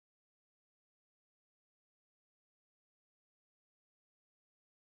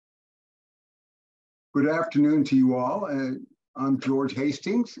Good afternoon to you all. I'm George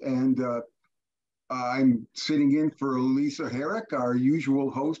Hastings, and I'm sitting in for Lisa Herrick, our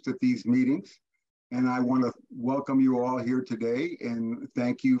usual host at these meetings. And I want to welcome you all here today and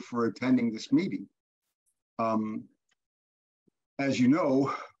thank you for attending this meeting. As you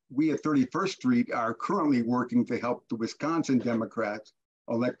know, we at 31st Street are currently working to help the Wisconsin Democrats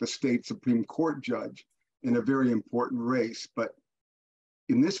elect the state Supreme Court judge in a very important race. But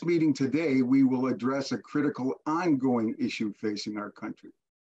in this meeting today, we will address a critical ongoing issue facing our country: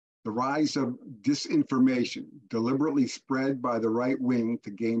 the rise of disinformation deliberately spread by the right wing to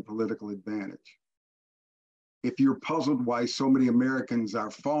gain political advantage. If you're puzzled why so many Americans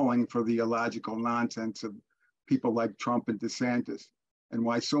are falling for the illogical nonsense of people like Trump and DeSantis, and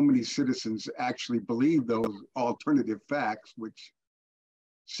why so many citizens actually believe those alternative facts, which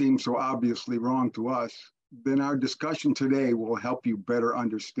seem so obviously wrong to us, then our discussion today will help you better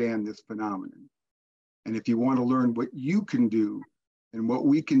understand this phenomenon. And if you want to learn what you can do and what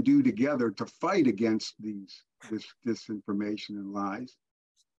we can do together to fight against this disinformation and lies,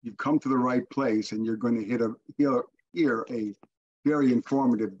 you've come to the right place, and you're going to hear a very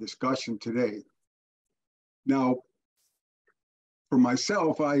informative discussion today. Now, for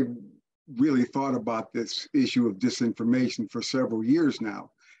myself, I really thought about this issue of disinformation for several years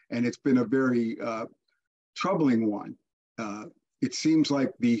now, and it's been a very troubling one. It seems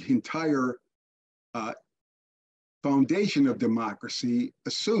like the entire foundation of democracy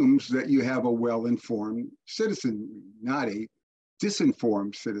assumes that you have a well-informed citizenry, not a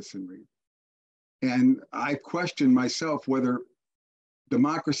disinformed citizenry. And I question myself whether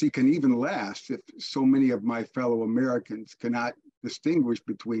democracy can even last if so many of my fellow Americans cannot distinguish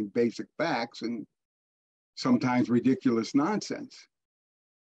between basic facts and sometimes ridiculous nonsense.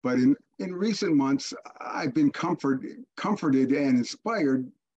 But in recent months, I've been comforted and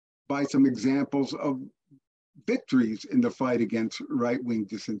inspired by some examples of victories in the fight against right-wing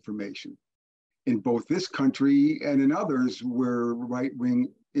disinformation in both this country and in others where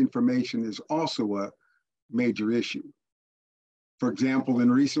right-wing information is also a major issue. For example,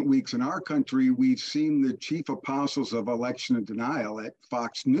 in recent weeks in our country, we've seen the chief apostles of election denial at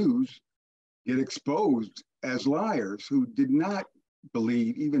Fox News get exposed as liars who did not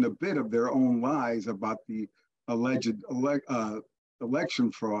believe even a bit of their own lies about the alleged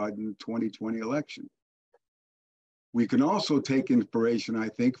election fraud in the 2020 election. We can also take inspiration, I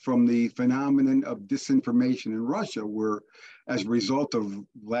think, from the phenomenon of disinformation in Russia, where as a result of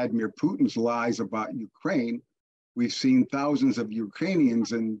Vladimir Putin's lies about Ukraine, we've seen thousands of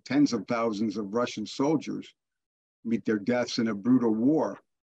Ukrainians and tens of thousands of Russian soldiers meet their deaths in a brutal war.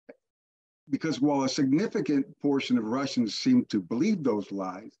 Because while a significant portion of Russians seem to believe those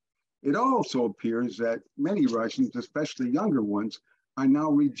lies, it also appears that many Russians, especially younger ones, are now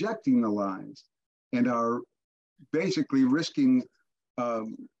rejecting the lies and are basically risking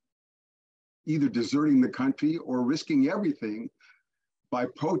either deserting the country or risking everything by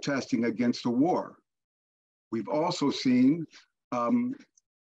protesting against the war. We've also seen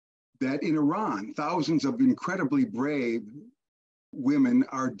that in Iran, thousands of incredibly brave women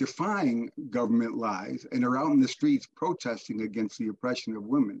are defying government lies and are out in the streets protesting against the oppression of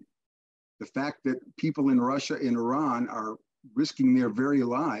women. The fact that people in Russia and Iran are risking their very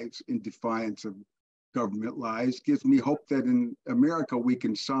lives in defiance of government lies gives me hope that in America we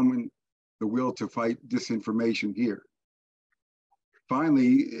can summon the will to fight disinformation here.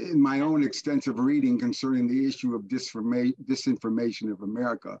 Finally, in my own extensive reading concerning the issue of disinformation of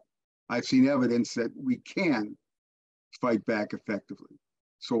America, I've seen evidence that we can fight back effectively.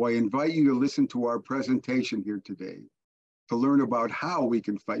 So I invite you to listen to our presentation here today to learn about how we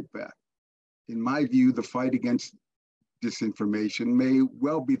can fight back. In my view, the fight against disinformation may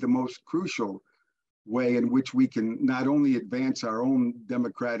well be the most crucial way in which we can not only advance our own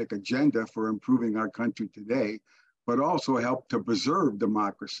democratic agenda for improving our country today, but also help to preserve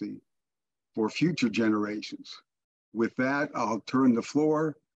democracy for future generations. With that, I'll turn the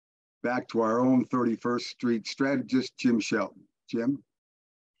floor back to our own 31st Street strategist, Jim Shelton. Jim?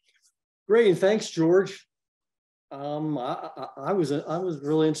 Great, and thanks, George. I was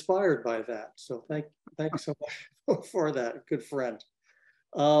really inspired by that. So thanks so much for that, good friend.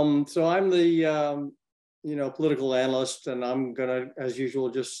 So I'm the political analyst, and I'm gonna, as usual,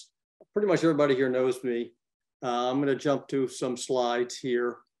 just pretty much everybody here knows me. I'm gonna jump to some slides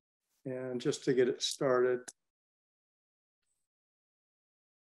here, and just to get it started.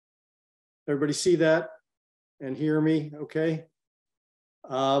 Everybody see that and hear me okay?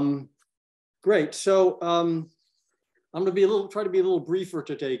 Great, so I'm gonna try to be a little briefer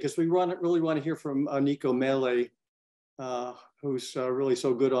today because we really want to hear from Nicco Mele, who's really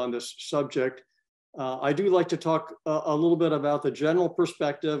so good on this subject. I do like to talk a little bit about the general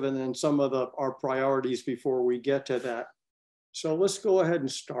perspective and then some of our priorities before we get to that. So let's go ahead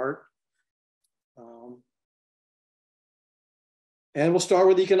and start. And we'll start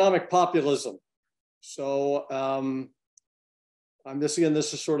with economic populism. So this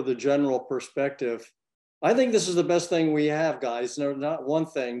is sort of the general perspective. I think this is the best thing we have, guys. No, not one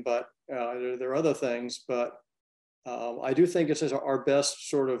thing, but there are other things, but I do think it's our best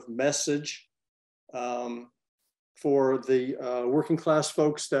sort of message for the working class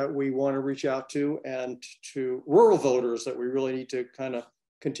folks that we want to reach out to, and to rural voters that we really need to kind of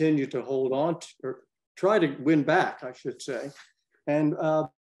continue to hold on to, or try to win back, I should say. And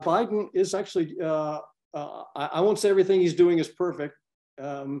Biden is actually, I won't say everything he's doing is perfect,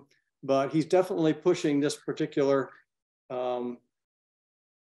 but he's definitely pushing this particular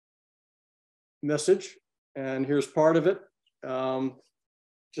message. And here's part of it.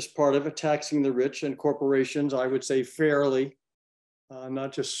 Just part of it, taxing the rich and corporations, I would say fairly,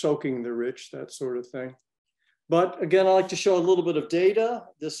 not just soaking the rich, that sort of thing. But again, I like to show a little bit of data.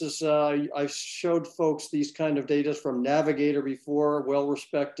 This is, I showed folks these kind of data from Navigator before,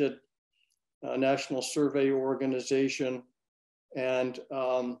 well-respected national survey organization. And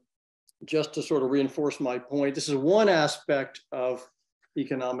just to sort of reinforce my point, this is one aspect of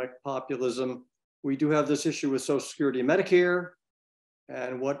economic populism. We do have this issue with Social Security and Medicare,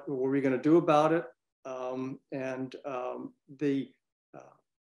 and what are we going to do about it?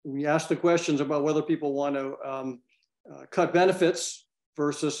 We ask the questions about whether people want to cut benefits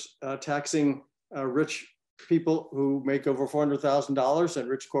versus taxing rich people who make over $400,000 and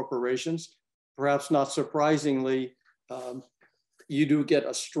rich corporations. Perhaps not surprisingly, you do get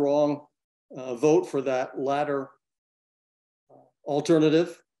a strong vote for that latter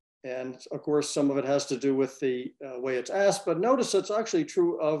alternative. And of course, some of it has to do with the way it's asked, but notice it's actually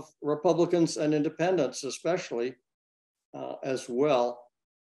true of Republicans and independents, especially as well.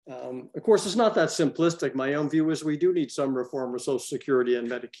 Of course, it's not that simplistic. My own view is we do need some reform of Social Security and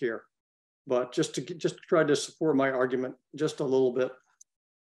Medicare, but just to try to support my argument just a little bit.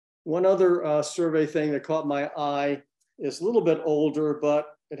 One other survey thing that caught my eye is a little bit older, but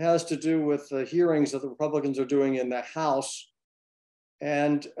it has to do with the hearings that the Republicans are doing in the House.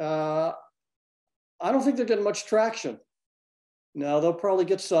 And I don't think they're getting much traction. Now, they'll probably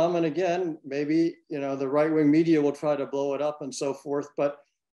get some, and again, maybe the right-wing media will try to blow it up and so forth, but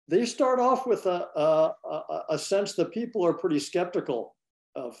they start off with a sense that people are pretty skeptical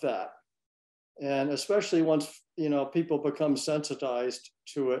of that. And especially once people become sensitized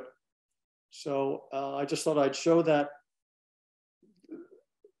to it. So I just thought I'd show that,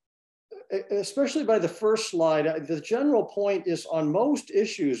 especially by the first slide. The general point is on most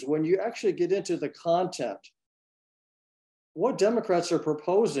issues, when you actually get into the content, what Democrats are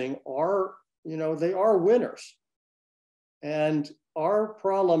proposing are, they are winners. And our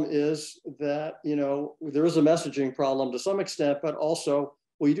problem is that, there is a messaging problem to some extent, but also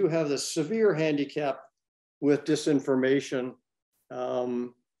we do have this severe handicap with disinformation,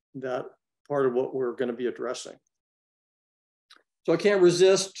 that part of what we're going to be addressing. So I can't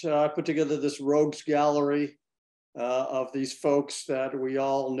resist, I put together this rogues gallery of these folks that we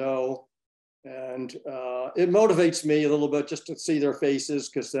all know. And it motivates me a little bit just to see their faces,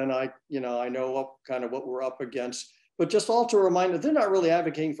 because then I know what we're up against. But just all to remind that they're not really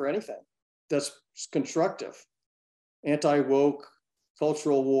advocating for anything that's constructive. Anti-woke,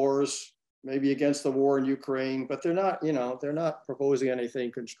 cultural wars, maybe against the war in Ukraine, but they're not proposing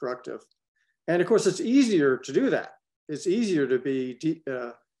anything constructive. And of course, it's easier to do that. It's easier to be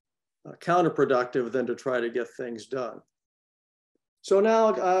counterproductive than to try to get things done. So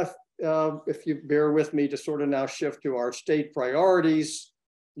now, if you bear with me to sort of now shift to our state priorities,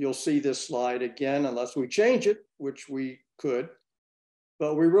 you'll see this slide again, unless we change it, which we could.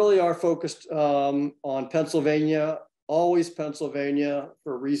 But we really are focused on Pennsylvania, always Pennsylvania,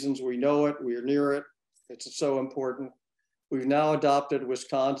 for reasons we know it, we are near it, it's so important. We've now adopted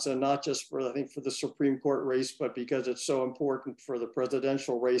Wisconsin, not just for, I think, for the Supreme Court race, but because it's so important for the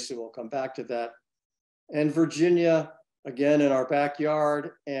presidential race, and we'll come back to that. And Virginia, again, in our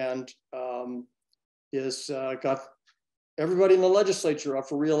backyard, and is got everybody in the legislature up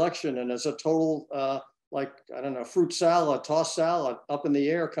for re-election, and it's a total, fruit salad, tossed salad, up in the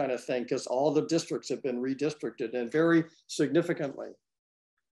air kind of thing, because all the districts have been redistricted, and very significantly.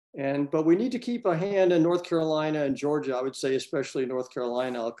 But we need to keep a hand in North Carolina and Georgia, I would say, especially North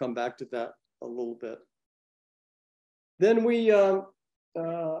Carolina. I'll come back to that a little bit. Then we, and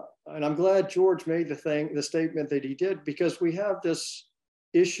I'm glad George made the statement that he did, because we have this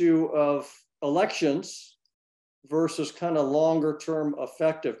issue of elections versus kind of longer term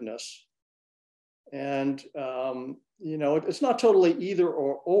effectiveness. And, you know, it's not totally either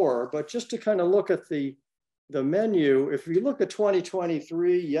or, but just to kind of look at the menu, if you look at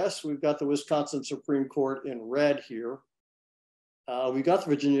 2023, yes, we've got the Wisconsin Supreme Court in red here. We got the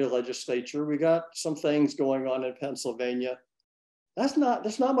Virginia legislature. We got some things going on in Pennsylvania. There's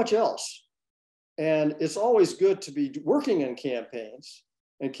not much else. And it's always good to be working in campaigns.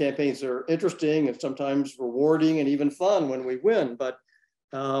 And campaigns are interesting and sometimes rewarding and even fun when we win. But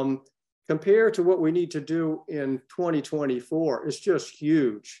compared to what we need to do in 2024, it's just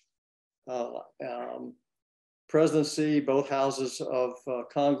huge. Presidency, both houses of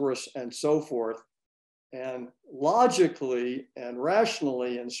Congress and so forth. And logically and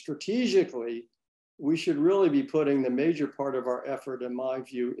rationally and strategically, we should really be putting the major part of our effort, in my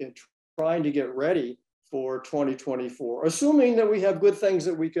view, in trying to get ready for 2024, assuming that we have good things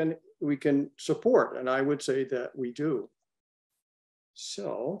that we can support. And I would say that we do.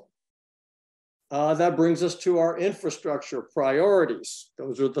 So that brings us to our infrastructure priorities.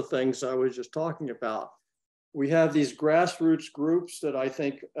 Those are the things I was just talking about. We have these grassroots groups that I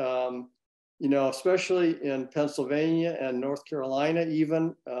think, you know, especially in Pennsylvania and North Carolina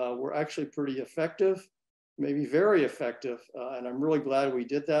even, were actually pretty effective, maybe very effective. And I'm really glad we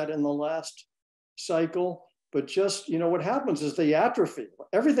did that in the last cycle. But just, you know, what happens is they atrophy.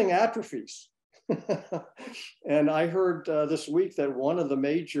 Everything atrophies. And I heard this week that one of the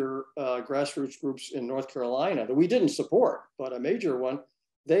major grassroots groups in North Carolina that we didn't support, but a major one,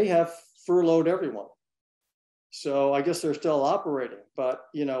 they have furloughed everyone. So I guess they're still operating, but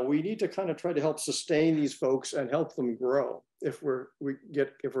you know, we need to kind of try to help sustain these folks and help them grow if we're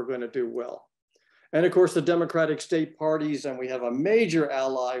going to do well. And of course, the Democratic state parties, and we have a major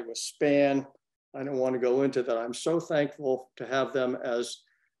ally with SPAN. I don't want to go into that. I'm so thankful to have them as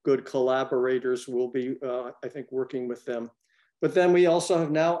good collaborators. We'll be, I think, working with them. But then we also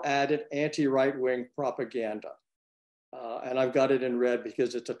have now added anti-right-wing propaganda. And I've got it in red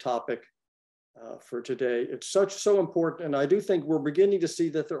because it's a topic for today. It's so important. And I do think we're beginning to see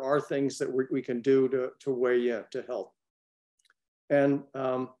that there are things that we can do to weigh in to help. And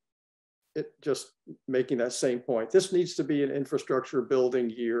it just making that same point. This needs to be an infrastructure building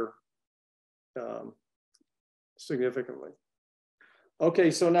year significantly. Okay,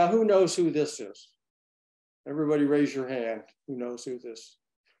 so now who knows who this is? Everybody raise your hand. Who knows who this?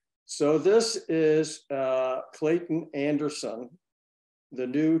 So this is Clayton Anderson, the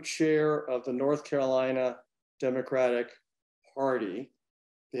new chair of the North Carolina Democratic Party.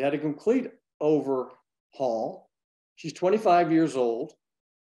 They had a complete overhaul. She's 25 years old,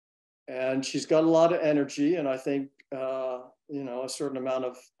 and she's got a lot of energy, and I think you know, a certain amount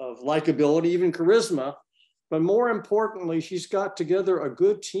of likability, even charisma. But more importantly, she's got together a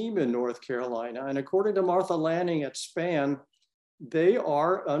good team in North Carolina. And according to Martha Lanning at SPAN, they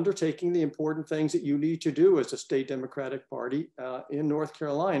are undertaking the important things that you need to do as a state Democratic Party in North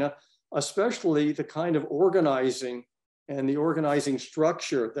Carolina, especially the kind of organizing and the organizing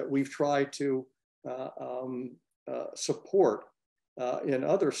structure that we've tried to support in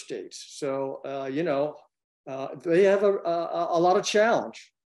other states. So, you know, they have a lot of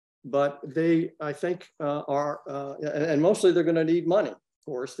challenge, but they, I think, and mostly they're going to need money. Of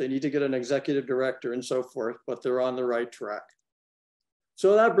course, they need to get an executive director and so forth, but they're on the right track.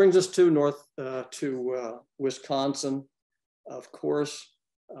 So that brings us to Wisconsin, of course,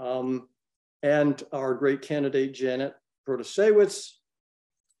 and our great candidate, Janet Prostasiewicz.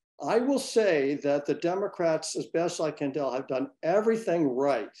 I will say that the Democrats, as best I can tell, have done everything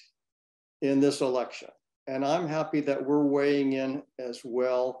right in this election. And I'm happy that we're weighing in as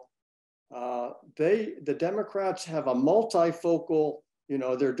well. The Democrats have a multifocal, you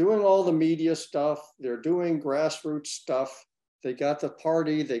know, they're doing all the media stuff, they're doing grassroots stuff. They got the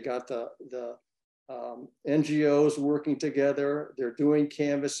party, they got the NGOs working together, they're doing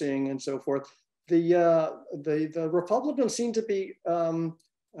canvassing and so forth. The Republicans seem to be,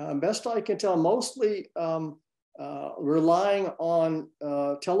 best I can tell, mostly relying on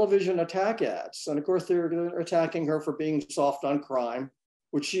television attack ads. And of course, they're attacking her for being soft on crime,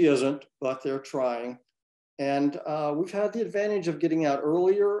 which she isn't, but they're trying. And we've had the advantage of getting out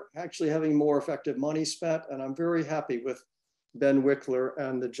earlier, actually having more effective money spent. And I'm very happy with Ben Wickler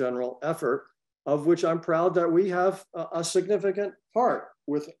and the general effort, of which I'm proud that we have a significant part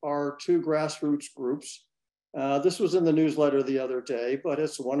with our two grassroots groups. This was in the newsletter the other day, but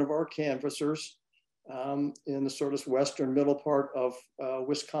it's one of our canvassers in the sort of western middle part of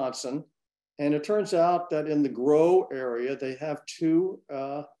Wisconsin. And it turns out that in the Grow area, they have two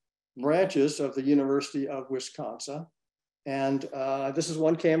branches of the University of Wisconsin. And this is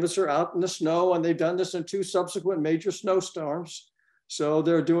one canvasser out in the snow, and they've done this in two subsequent major snowstorms. So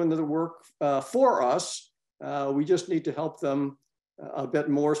they're doing the work for us. We just need to help them a bit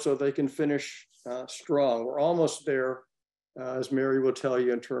more so they can finish strong. We're almost there, as Mary will tell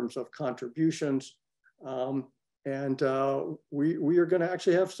you, in terms of contributions. And we are going to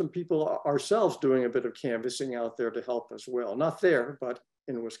actually have some people ourselves doing a bit of canvassing out there to help as well. Not there, but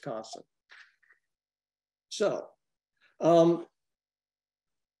in Wisconsin. So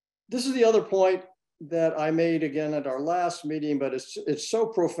this is the other point that I made again at our last meeting, but it's so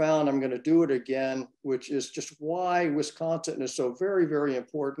profound, I'm going to do it again, which is just why Wisconsin is so very, very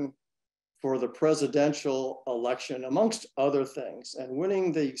important for the presidential election, amongst other things. And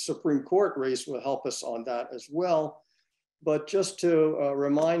winning the Supreme Court race will help us on that as well. But just to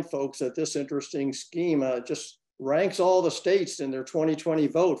remind folks that this interesting scheme just ranks all the states in their 2020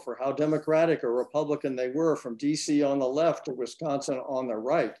 vote for how Democratic or Republican they were, from DC on the left to Wisconsin on the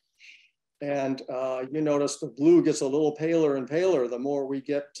right. And you notice the blue gets a little paler and paler the more we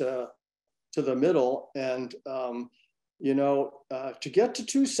get to the middle. And you know, to get to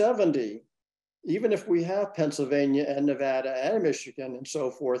 270, even if we have Pennsylvania and Nevada and Michigan and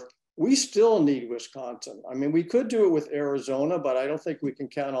so forth, we still need Wisconsin. I mean, we could do it with Arizona, but I don't think we can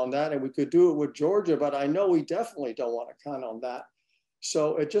count on that. And we could do it with Georgia, but I know we definitely don't want to count on that.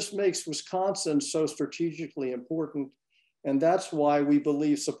 So it just makes Wisconsin so strategically important. And that's why we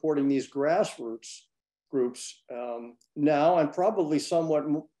believe supporting these grassroots groups now, and probably somewhat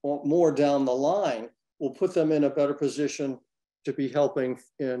more down the line, will put them in a better position to be helping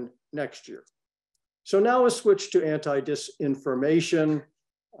in next year. So now we'll switch to anti-disinformation.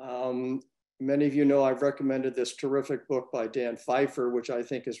 Many of you know I've recommended this terrific book by Dan Pfeiffer, which I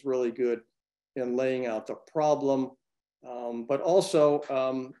think is really good in laying out the problem. But also,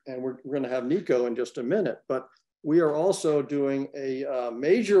 and we're going to have Nicco in just a minute, but we are also doing a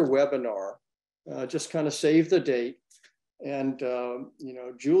major webinar, just kind of save the date. And, you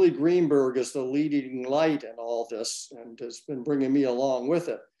know, Julie Greenberg is the leading light in all this and has been bringing me along with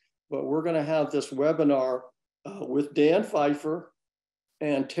it. But we're going to have this webinar with Dan Pfeiffer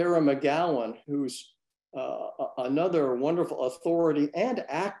and Tara McGowan, who's another wonderful authority and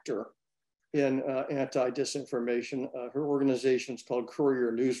actor in anti-disinformation. Her organization is called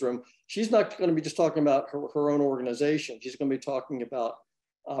Courier Newsroom. She's not going to be just talking about her own organization. She's going to be talking about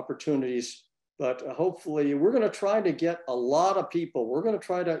opportunities. But hopefully, we're going to try to get a lot of people. We're going to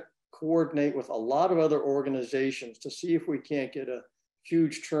try to coordinate with a lot of other organizations to see if we can't get a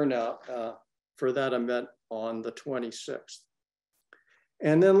huge turnout for that event on the 26th.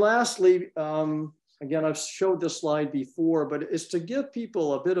 And then lastly, again, I've showed this slide before, but it's to give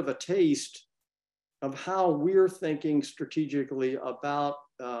people a bit of a taste of how we're thinking strategically about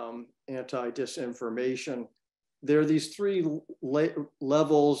anti-disinformation. There are these three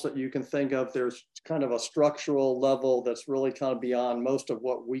levels that you can think of. There's kind of a structural level that's really kind of beyond most of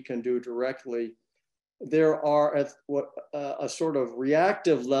what we can do directly. There are a sort of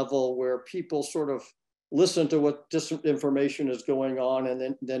reactive level where people sort of listen to what disinformation is going on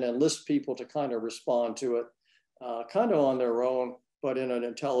and then enlist people to kind of respond to it, kind of on their own, but in an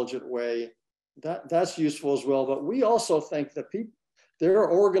intelligent way. That's useful as well. But we also think that there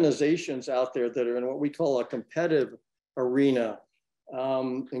are organizations out there that are in what we call a competitive arena,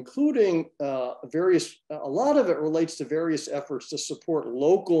 including a lot of it relates to various efforts to support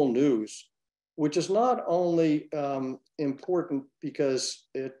local news, which is not only important because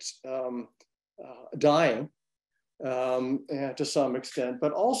it's dying to some extent,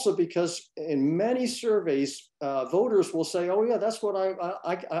 but also because in many surveys, voters will say, oh yeah, that's what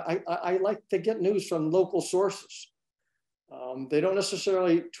I like to get news from local sources. They don't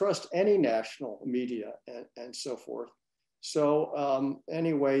necessarily trust any national media and so forth. So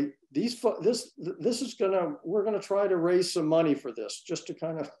anyway, we're gonna try to raise some money for this, just to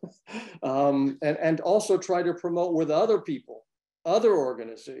kind of, and also try to promote with other people, other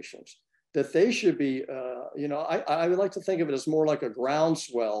organizations, that they should be, you know, I would like to think of it as more like a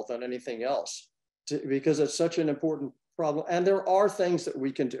groundswell than anything else, because it's such an important problem. And there are things that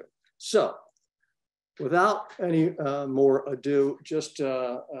we can do. So without any more ado, just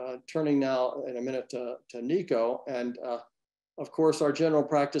turning now in a minute to Nicco. And of course, our general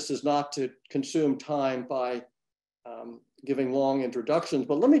practice is not to consume time by giving long introductions,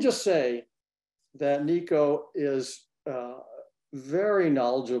 but let me just say that Nicco is very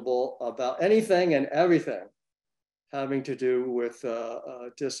knowledgeable about anything and everything having to do with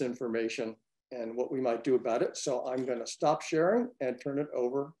disinformation and what we might do about it. So I'm going to stop sharing and turn it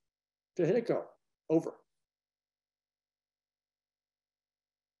over to Nicco. Over.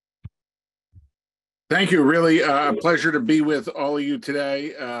 Thank you. Really a pleasure to be with all of you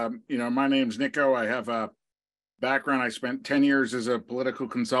today. You know, my name's Nicco. I have a background, I spent 10 years as a political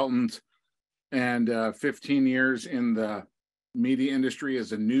consultant and 15 years in the media industry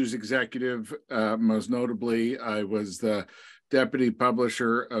as a news executive. Most notably, I was the deputy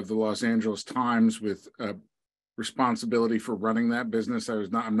publisher of the Los Angeles Times with responsibility for running that business.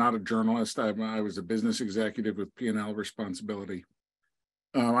 I'm not a journalist. I was a business executive with P&L responsibility.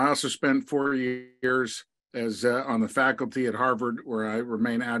 I also spent 4 years as on the faculty at Harvard, where I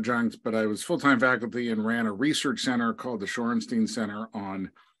remain adjunct, but I was full-time faculty and ran a research center called the Shorenstein Center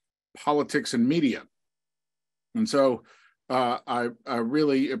on politics and media. And so I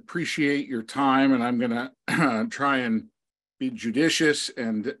really appreciate your time, and I'm going to try and be judicious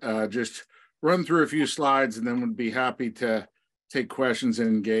and just run through a few slides, and then would be happy to take questions and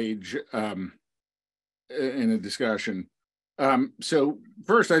engage in a discussion. So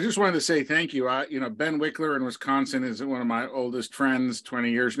first, I just wanted to say thank you. Ben Wickler in Wisconsin is one of my oldest friends, 20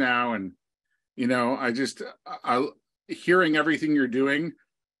 years now. And, hearing everything you're doing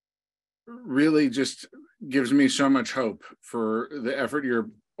really just gives me so much hope for the effort you're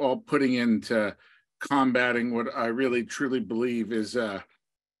all putting into combating what I really truly believe is a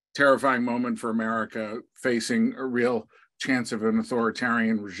terrifying moment for America, facing a real chance of an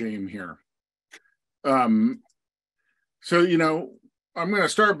authoritarian regime here. So, I'm going to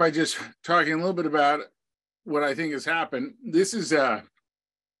start by just talking a little bit about what I think has happened. This is a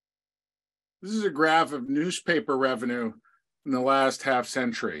graph of newspaper revenue in the last half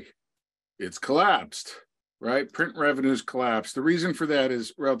century. It's collapsed, right? Print revenues collapsed. The reason for that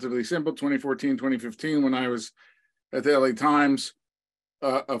is relatively simple. 2014, 2015, when I was at the LA Times,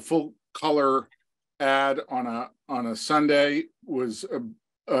 a full color ad on a Sunday was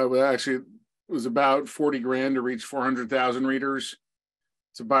was about 40 grand to reach 400,000 readers.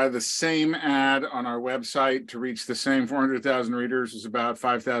 To buy the same ad on our website to reach the same 400,000 readers is about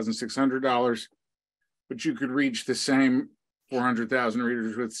 $5,600, but you could reach the same 400,000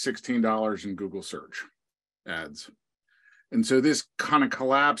 readers with $16 in Google search ads. And so this kind of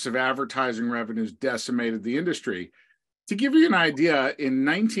collapse of advertising revenues decimated the industry. To give you an idea, in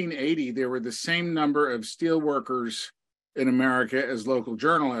 1980, there were the same number of steel workers in America as local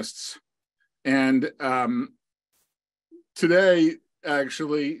journalists. And today,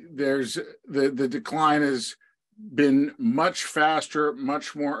 actually, there's the decline has been much faster,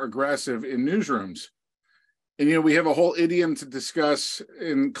 much more aggressive in newsrooms. And, we have a whole idiom to discuss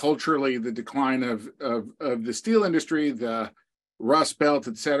in culturally the decline of the steel industry, the Rust Belt,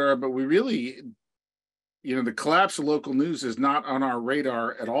 et cetera. But we really, the collapse of local news is not on our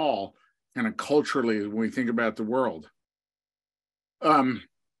radar at all, kind of culturally, when we think about the world.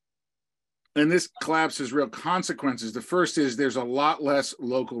 And this collapse has real consequences. The first is there's a lot less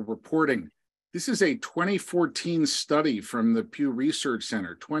local reporting. This is a 2014 study from the Pew Research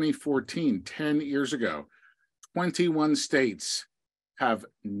Center, 2014, 10 years ago. 21 states have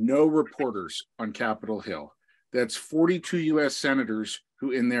no reporters on Capitol Hill. That's 42 US senators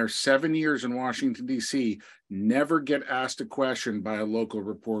who in their 7 years in Washington, D.C. never get asked a question by a local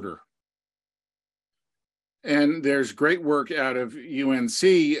reporter. And there's great work out of UNC,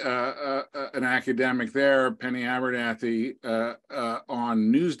 an academic there, Penny Abernathy,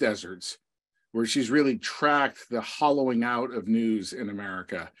 on news deserts, where she's really tracked the hollowing out of news in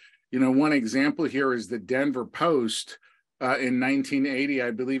America. One example here is the Denver Post. In 1980,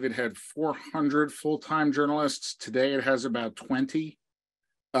 I believe it had 400 full-time journalists. Today, it has about 20.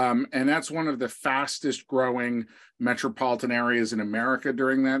 And that's one of the fastest growing metropolitan areas in America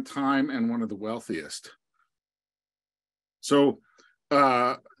during that time, and one of the wealthiest. So,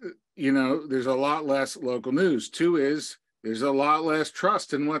 there's a lot less local news. Two is there's a lot less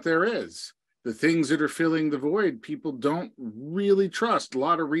trust in what there is. The things that are filling the void, people don't really trust. A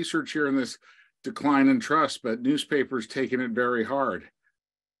lot of research here in this decline in trust, but newspapers taking it very hard.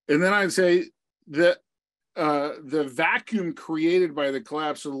 And then I'd say that the vacuum created by the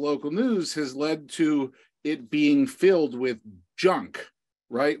collapse of the local news has led to it being filled with junk,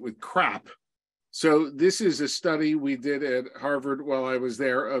 right? With crap. So this is a study we did at Harvard while I was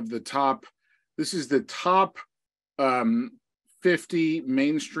there of the top, this is the top 50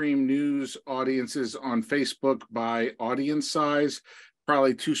 mainstream news audiences on Facebook by audience size.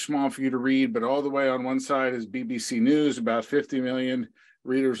 Probably too small for you to read, but all the way on one side is BBC News, about 50 million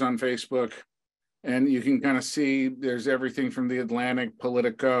readers on Facebook. And you can kind of see there's everything from The Atlantic,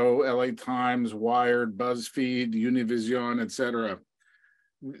 Politico, LA Times, Wired, BuzzFeed, Univision, et cetera.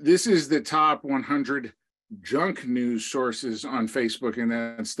 This is the top 100 junk news sources on Facebook in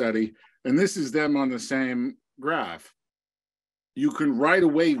that study, and this is them on the same graph. You can right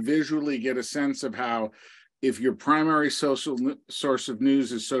away visually get a sense of how, if your primary social source of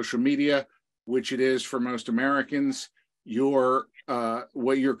news is social media, which it is for most Americans,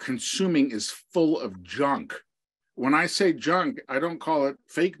 what you're consuming is full of junk. When I say junk, I don't call it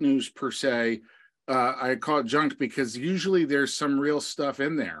fake news per se. I call it junk because usually there's some real stuff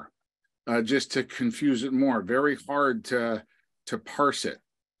in there, just to confuse it more. Very hard to parse it.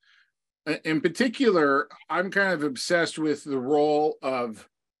 In particular, I'm kind of obsessed with the role of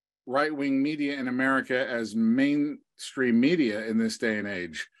right-wing media in America as mainstream media in this day and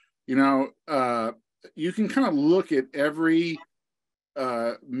age. You know, you can kind of look at every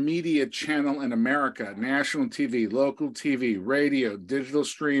media channel in America: national TV, local TV, radio, digital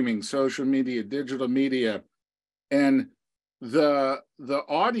streaming, social media, digital media, and the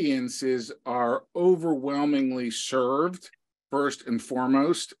audiences are overwhelmingly served first and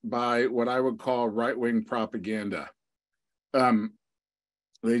foremost by what I would call right-wing propaganda.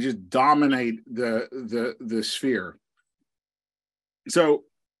 They just dominate the sphere. So,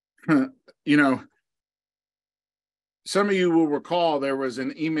 you know, some of you will recall there was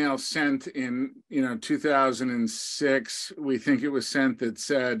an email sent in 2006. We think it was sent that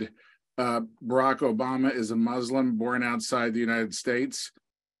said Barack Obama is a Muslim born outside the United States.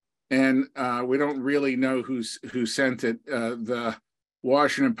 And we don't really know who sent it. The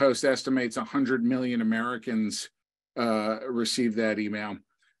Washington Post estimates 100 million Americans received that email.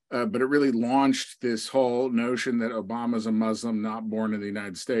 But it really launched this whole notion that Obama's a Muslim not born in the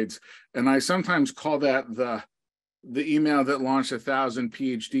United States. And I sometimes call that the email that launched 1,000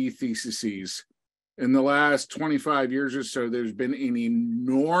 PhD theses. In the last 25 years or so, there's been an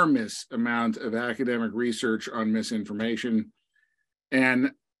enormous amount of academic research on misinformation.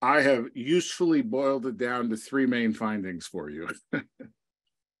 And I have usefully boiled it down to three main findings for you.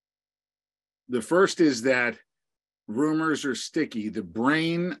 The first is that rumors are sticky. The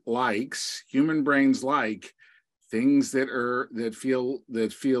human brains like things that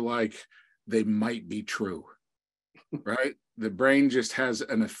feel like they might be true, right? The brain just has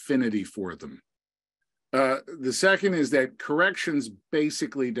an affinity for them. The second is that corrections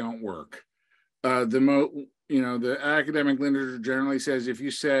basically don't work. The academic literature generally says if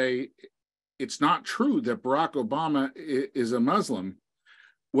you say it's not true that Barack Obama is a Muslim,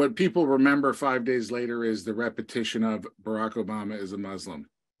 what people remember 5 days later is the repetition of Barack Obama is a Muslim,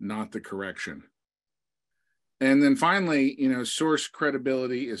 not the correction. And then finally, source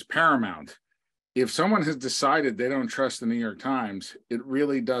credibility is paramount. If someone has decided they don't trust the New York Times, it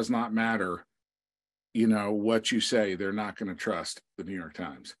really does not matter, what you say. They're not going to trust the New York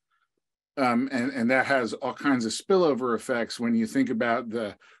Times. And that has all kinds of spillover effects when you think about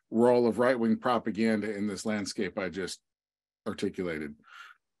the role of right-wing propaganda in this landscape I just articulated.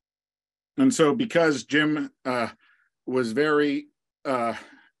 And so because Jim was very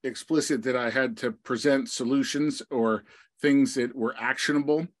explicit that I had to present solutions or things that were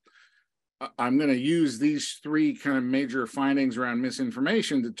actionable, I'm going to use these three kind of major findings around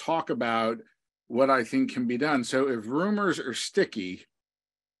misinformation to talk about what I think can be done. So if rumors are sticky,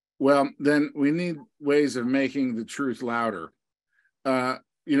 well, then we need ways of making the truth louder.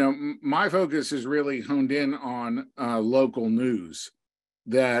 My focus is really honed in on local news,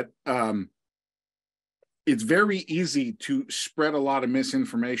 that it's very easy to spread a lot of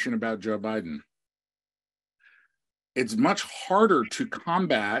misinformation about Joe Biden. It's much harder to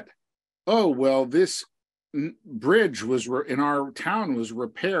combat, this bridge in our town was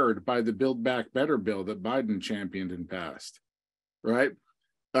repaired by the Build Back Better bill that Biden championed and passed, right?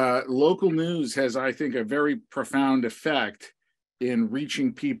 Local news has, I think, a very profound effect in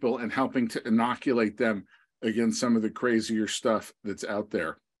reaching people and helping to inoculate them against some of the crazier stuff that's out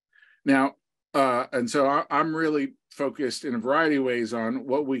there. Now, and so I'm really focused in a variety of ways on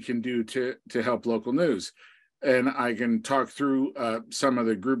what we can do to help local news. And I can talk through some of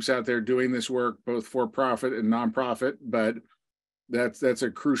the groups out there doing this work, both for profit and nonprofit, but that's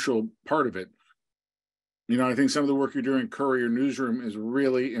a crucial part of it. I think some of the work you're doing, Courier Newsroom, is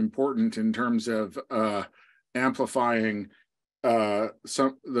really important in terms of amplifying some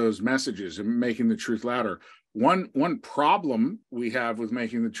of those messages and making the truth louder. One problem we have with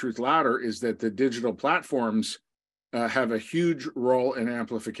making the truth louder is that the digital platforms have a huge role in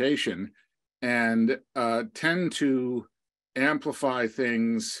amplification and tend to amplify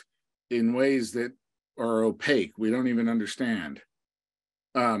things in ways that are opaque. We don't even understand.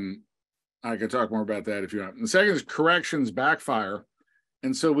 I could talk more about that if you want. And the second is corrections backfire.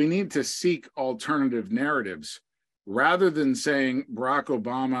 And so we need to seek alternative narratives. Rather than saying Barack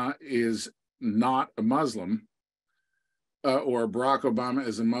Obama is not a Muslim or Barack Obama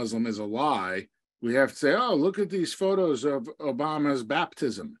is a Muslim is a lie, we have to say, look at these photos of Obama's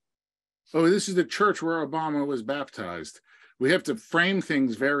baptism. This is the church where Obama was baptized. We have to frame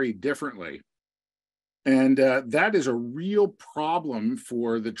things very differently. And that is a real problem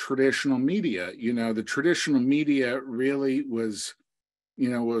for the traditional media. You know, the traditional media really was, you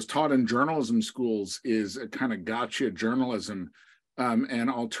know, was taught in journalism schools is a kind of gotcha journalism, and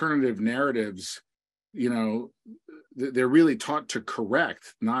alternative narratives, you know, they're really taught to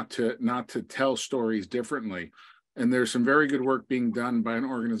correct, not to tell stories differently. And there's some very good work being done by an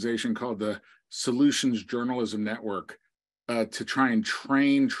organization called the Solutions Journalism Network to try and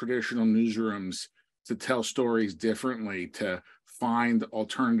train traditional newsrooms to tell stories differently, to find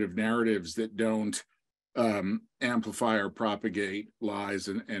alternative narratives that don't amplify or propagate lies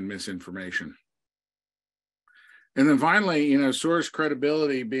and misinformation. And then finally, you know, source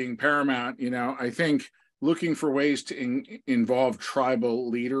credibility being paramount, you know, I think looking for ways to involve tribal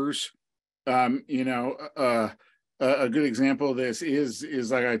leaders. You know, a good example of this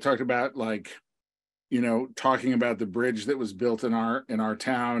is like I talked about, like, you know, talking about the bridge that was built in our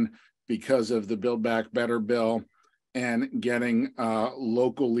town because of the Build Back Better bill, and getting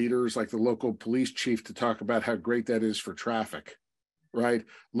local leaders like the local police chief to talk about how great that is for traffic, right?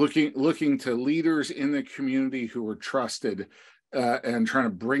 Looking to leaders in the community who are trusted, and trying to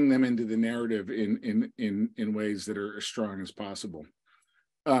bring them into the narrative in ways that are as strong as possible.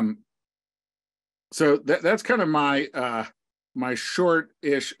 So that's kind of my my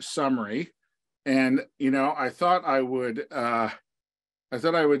short-ish summary. And you know, I thought I would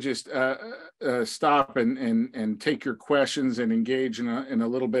just stop and take your questions and engage in a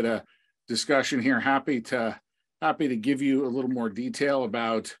little bit of discussion here. Happy to give you a little more detail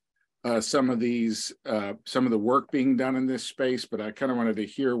about some of the work being done in this space, but I kind of wanted to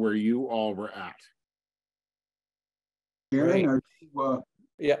hear where you all were at. Aaron, are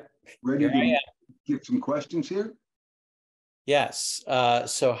you ready to get some questions here? Yes.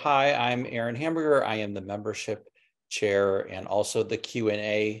 So hi, I'm Aaron Hamburger. I am the membership chair and also the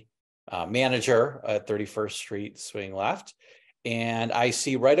Q&A manager at 31st Street Swing Left. And I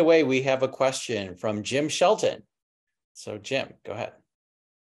see right away we have a question from Jim Shelton. So Jim, go ahead.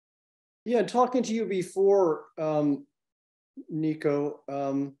 Yeah, talking to you before, Nicco,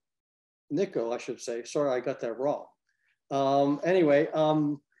 I should say. Sorry, I got that wrong. Anyway,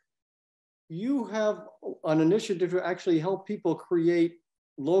 you have an initiative to actually help people create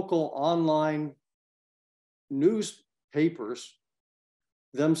local online newspapers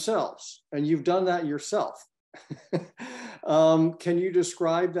themselves, and you've done that yourself. Can you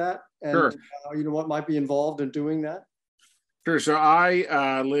describe that and Sure. You know, what might be involved in doing that? Sure. So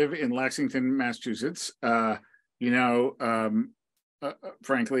I live in Lexington, Massachusetts. You know,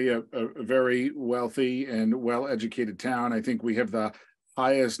 frankly, a very wealthy and well-educated town. I think we have the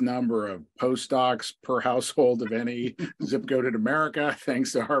highest number of postdocs per household of any zip code in America,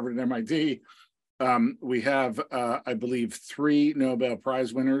 thanks to Harvard and MIT. We have, I believe, 3 Nobel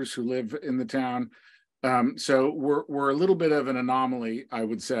Prize winners who live in the town. So we're a little bit of an anomaly, I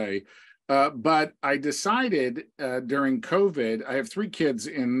would say. But I decided during COVID, I have 3 kids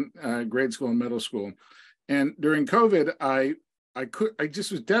in grade school and middle school. And during COVID, I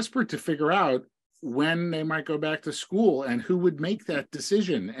just was desperate to figure out when they might go back to school and who would make that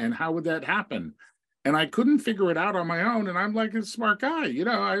decision and how would that happen. And I couldn't figure it out on my own. And I'm like a smart guy, you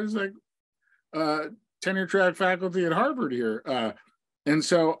know, I was like tenure track faculty at Harvard here. And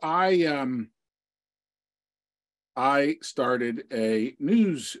so I started a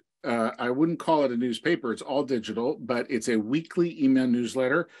news, I wouldn't call it a newspaper, it's all digital, but it's a weekly email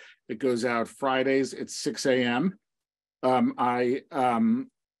newsletter. It goes out Fridays at 6 a.m.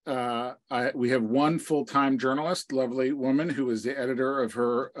 We have one full-time journalist, lovely woman, who is the editor of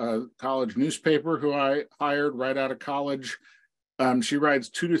her college newspaper, who I hired right out of college. She writes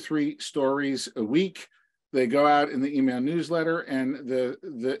 2 to 3 stories a week. They go out in the email newsletter, and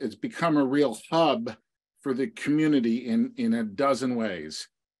it's become a real hub for the community in a dozen ways.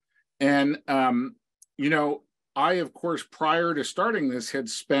 And you know, I, of course, prior to starting this, had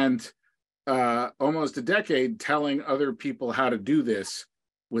spent almost a decade telling other people how to do this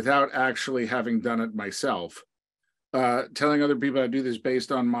without actually having done it myself. Telling other people how to do this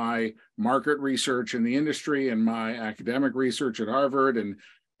based on my market research in the industry and my academic research at Harvard.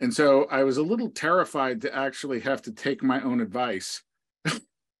 And so I was a little terrified to actually have to take my own advice.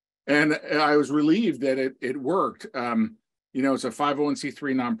 And I was relieved that it worked. You know, it's a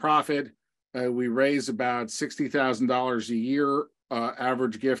 501c3 nonprofit. We raise about $60,000 a year,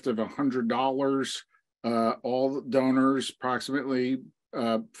 average gift of $100. All donors, approximately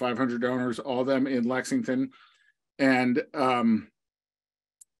 500 donors, all of them in Lexington. And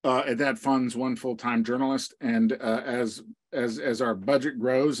that funds one full-time journalist. And as our budget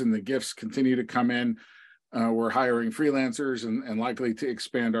grows and the gifts continue to come in, we're hiring freelancers and likely to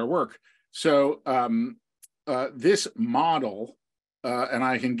expand our work. So this model, and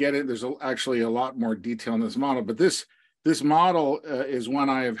I can get it, there's actually a lot more detail in this model, but this model is one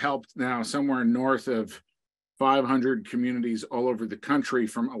I have helped now somewhere north of 500 communities all over the country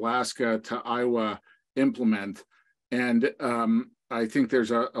from Alaska to Iowa implement. And I think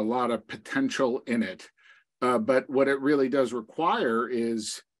there's a lot of potential in it. But what it really does require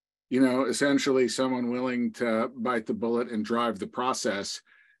is, essentially someone willing to bite the bullet and drive the process,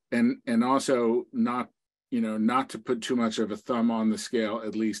 and also not to put too much of a thumb on the scale,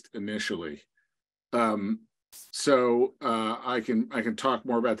 at least initially. So I can talk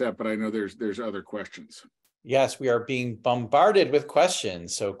more about that, but I know there's other questions. Yes, we are being bombarded with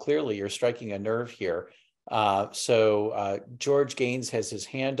questions. So clearly you're striking a nerve here. George Gaines has his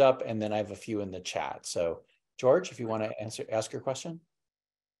hand up, and then I have a few in the chat. So George, if you want to ask your question.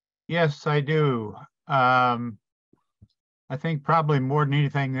 Yes, I do. I think probably more than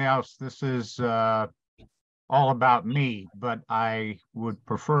anything else, this is all about me, but I would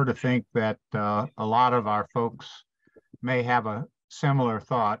prefer to think that a lot of our folks may have a similar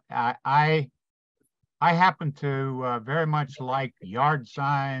thought. I happen to very much like yard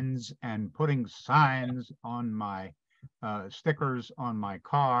signs and putting signs on my stickers on my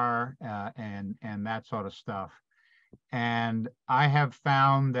car and that sort of stuff. And I have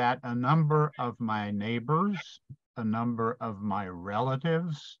found that a number of my neighbors, a number of my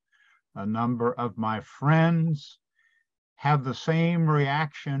relatives, a number of my friends have the same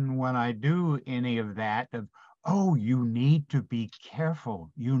reaction when I do any of that of, oh, you need to be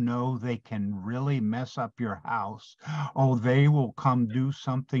careful. They can really mess up your house. Oh, they will come do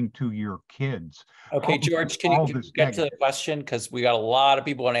something to your kids. Okay, George, can you get to the question? Because we got a lot of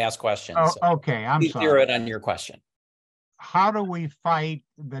people want to ask questions. Oh, so okay, I'm sorry. Zero it on your question. How do we fight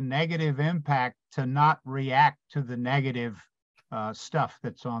the negative impact to not react to the negative stuff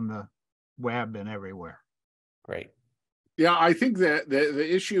that's on the web and everywhere? Great. Yeah, I think that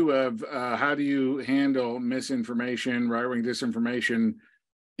the issue of how do you handle misinformation, right-wing disinformation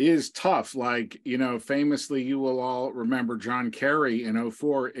is tough. Like, famously, you will all remember John Kerry in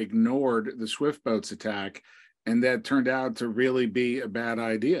 2004 ignored the Swift boats attack, and that turned out to really be a bad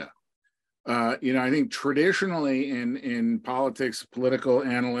idea. I think traditionally in politics, political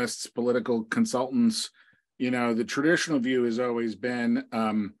analysts, political consultants, the traditional view has always been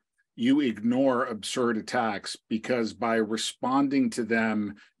you ignore absurd attacks because by responding to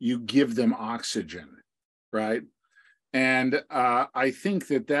them, you give them oxygen, right? And I think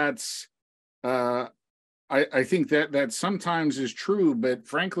that's I think that sometimes is true, but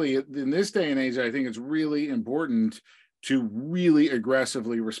frankly, in this day and age, I think it's really important to really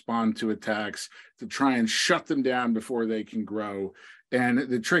aggressively respond to attacks, to try and shut them down before they can grow. And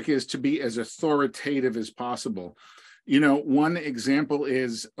the trick is to be as authoritative as possible. One example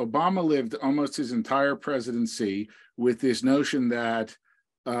is Obama lived almost his entire presidency with this notion that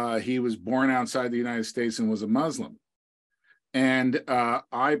he was born outside the United States and was a Muslim. And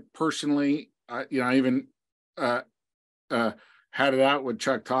I personally, I even had it out with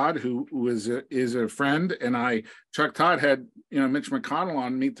Chuck Todd, who is a friend, and Chuck Todd had Mitch McConnell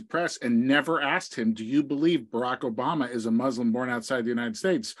on Meet the Press and never asked him, do you believe Barack Obama is a Muslim born outside the United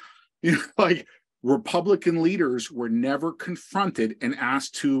States? Republican leaders were never confronted and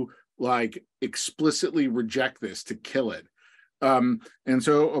asked to explicitly reject this, to kill it. And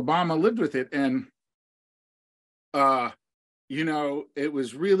so Obama lived with it. And, it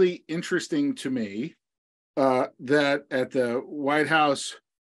was really interesting to me that at the White House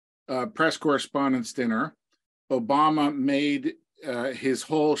press correspondence dinner, Obama made his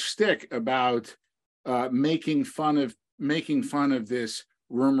whole shtick about making fun of this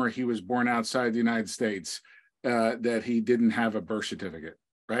rumor he was born outside the United States, that he didn't have a birth certificate,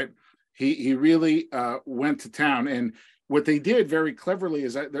 right? He really went to town. And what they did very cleverly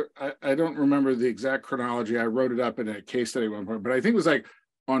is, I don't remember the exact chronology. I wrote it up in a case study at one point, but I think it was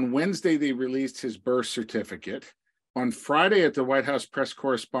on Wednesday, they released his birth certificate. On Friday at the White House press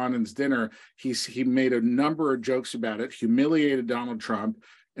correspondence dinner, he made a number of jokes about it, humiliated Donald Trump,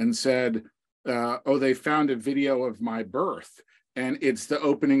 and said, oh, they found a video of my birth. And it's the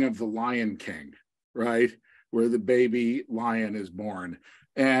opening of The Lion King, right? Where the baby lion is born.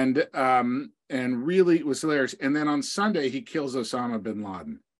 And really it was hilarious. And then on Sunday, he kills Osama bin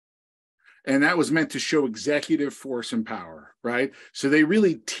Laden. And that was meant to show executive force and power, right? So they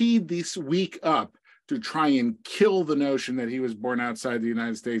really teed this week up to try and kill the notion that he was born outside the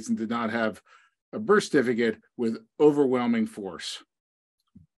United States and did not have a birth certificate with overwhelming force.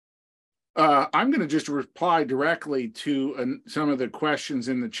 I'm going to just reply directly to some of the questions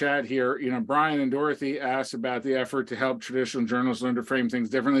in the chat here. You know, Brian and Dorothy asked about the effort to help traditional journalists learn to frame things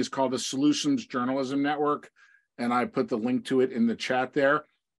differently. It's called the Solutions Journalism Network, and I put the link to it in the chat there.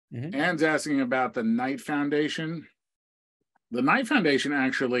 Mm-hmm. Ann's asking about the Knight Foundation. The Knight Foundation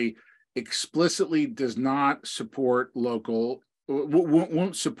actually explicitly does not support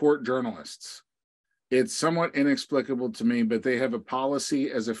won't support journalists. It's somewhat inexplicable to me, but they have a policy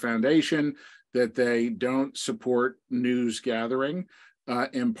as a foundation that they don't support news gathering,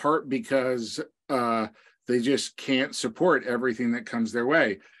 in part because they just can't support everything that comes their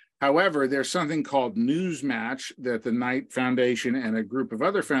way. However, there's something called Newsmatch that the Knight Foundation and a group of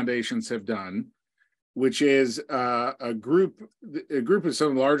other foundations have done, which is a group of some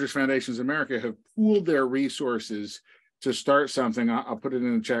of the largest foundations in America have pooled their resources to start something. I'll put it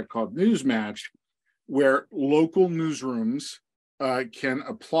in the chat, called Newsmatch, where local newsrooms can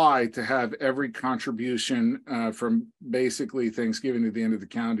apply to have every contribution from basically Thanksgiving to the end of the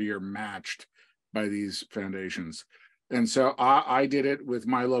calendar year matched by these foundations. And so I did it with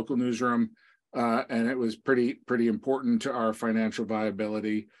my local newsroom, and it was pretty important to our financial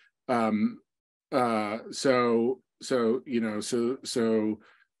viability. So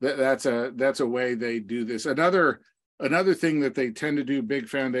that's a way they do this. Another thing that they tend to do, big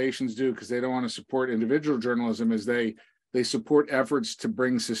foundations do, because they don't want to support individual journalism, is they support efforts to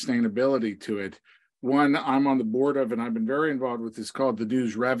bring sustainability to it. One I'm on the board of, and I've been very involved with, is called the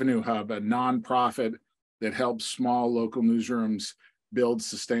News Revenue Hub, a nonprofit that helps small local newsrooms build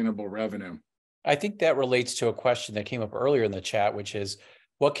sustainable revenue. I think that relates to a question that came up earlier in the chat, which is,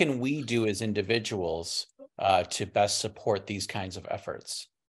 what can we do as individuals to best support these kinds of efforts?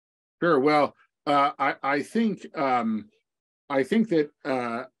 Sure. Well, I think that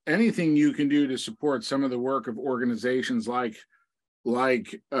anything you can do to support some of the work of organizations like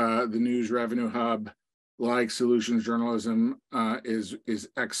the News Revenue Hub, like Solutions Journalism, is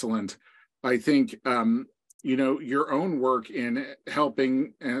excellent. I think your own work in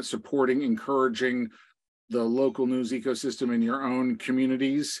helping and supporting, encouraging the local news ecosystem in your own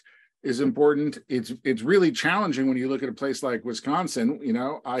communities is important. It's really challenging when you look at a place like Wisconsin. You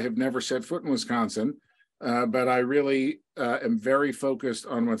know, I have never set foot in Wisconsin, but I really am very focused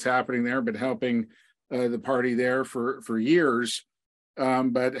on what's happening there, but helping the party there for years,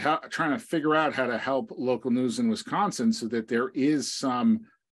 but trying to figure out how to help local news in Wisconsin so that there is some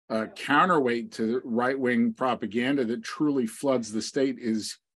counterweight to right-wing propaganda that truly floods the state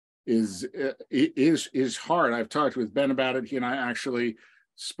is hard. I've talked with Ben about it. He and I actually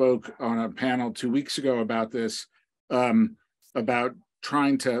spoke on a panel 2 weeks ago about this, about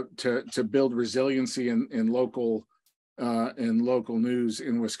trying to build resiliency in local news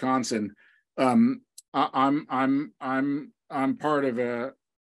in Wisconsin. I'm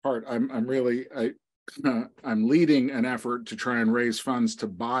leading an effort to try and raise funds to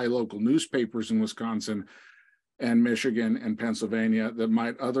buy local newspapers in Wisconsin and Michigan and Pennsylvania that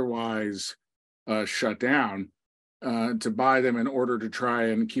might otherwise shut down, to buy them in order to try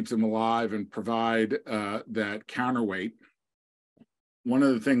and keep them alive and provide that counterweight. One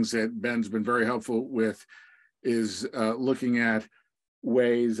of the things that Ben's been very helpful with is looking at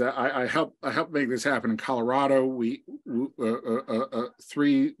ways. I helped make this happen in Colorado. We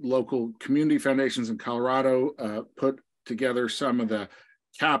 3 local community foundations in Colorado put together some of the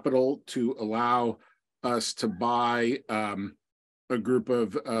capital to allow us to buy a group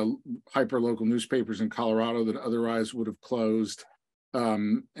of hyper-local newspapers in Colorado that otherwise would have closed,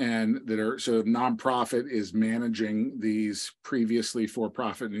 and that are, so nonprofit is managing these previously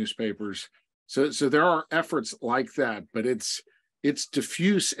for-profit newspapers. So there are efforts like that, but it's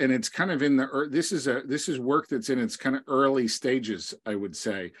diffuse, and it's kind of in the, this is work that's in its kind of early stages, I would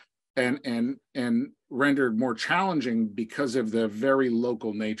say, and rendered more challenging because of the very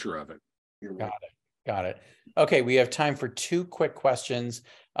local nature of it. Got it. Okay, we have time for 2 quick questions.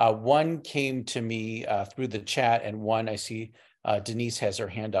 One came to me through the chat, and one I see Denise has her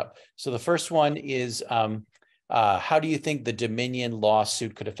hand up. So the first one is, how do you think the Dominion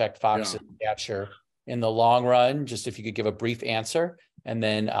lawsuit could affect Fox's capture in the long run? Just if you could give a brief answer, and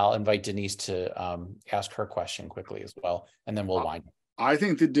then I'll invite Denise to ask her question quickly as well, and then we'll wind up. I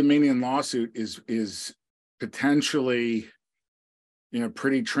think the Dominion lawsuit is potentially,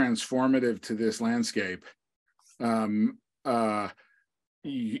 pretty transformative to this landscape. In my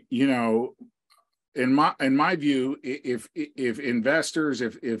view, if investors,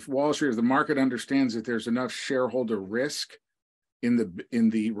 if Wall Street, if the market understands that there's enough shareholder risk in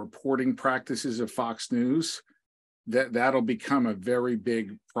the reporting practices of Fox News, that'll become a very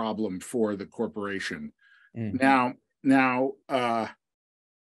big problem for the corporation. Now,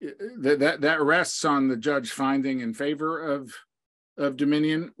 that rests on the judge finding in favor of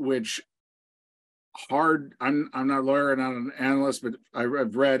Dominion, which hard. I'm not a lawyer, not an analyst, but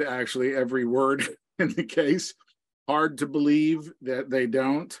I've read actually every word in the case. Hard to believe that they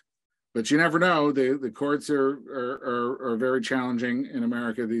don't, but you never know. The courts are very challenging in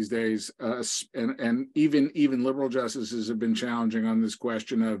America these days, and even liberal justices have been challenging on this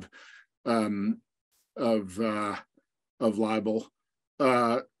question of libel.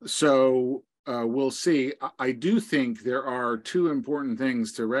 So we'll see. I do think there are two important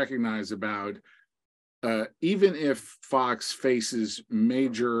things to recognize about. Even if Fox faces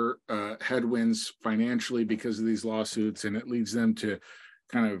major headwinds financially because of these lawsuits, and it leads them to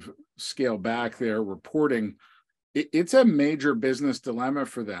kind of scale back their reporting, it's a major business dilemma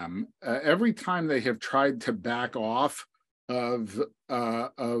for them. Every time they have tried to back off of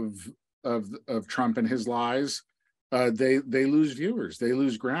Trump and his lies, they lose viewers, they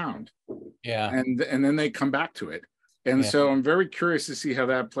lose ground, and then they come back to it. And so I'm very curious to see how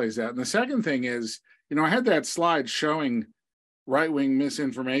that plays out. And the second thing is, I had that slide showing right-wing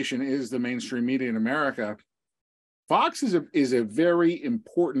misinformation is the mainstream media in America. Fox is a very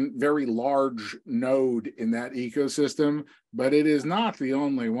important, very large node in that ecosystem, but it is not the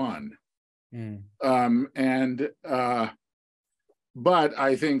only one. But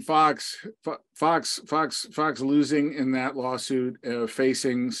I think Fox losing in that lawsuit,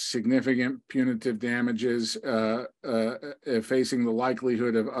 facing significant punitive damages, facing the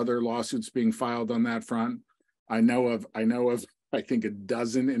likelihood of other lawsuits being filed on that front. I know of I think a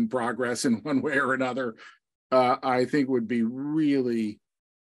dozen in progress in one way or another. I think would be really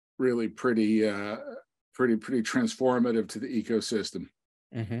pretty transformative to the ecosystem.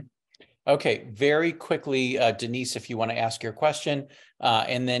 Okay, very quickly, Denise, if you want to ask your question,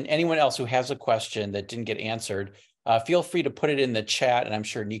 and then anyone else who has a question that didn't get answered, feel free to put it in the chat, and I'm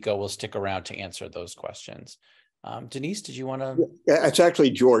sure Nicco will stick around to answer those questions. Denise, did you want to? Yeah, it's actually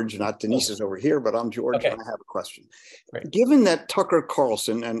George, not Denise is over here, but I'm George, and I have a question. Great. Given that Tucker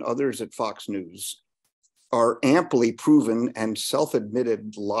Carlson and others at Fox News are amply proven and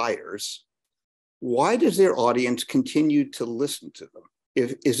self-admitted liars, why does their audience continue to listen to them?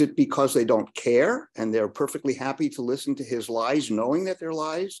 Is it because they don't care and they're perfectly happy to listen to his lies, knowing that they're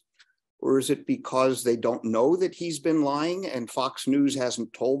lies? Or is it because they don't know that he's been lying and Fox News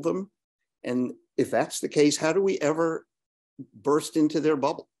hasn't told them? And if that's the case, how do we ever burst into their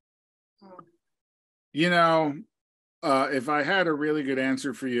bubble? If I had a really good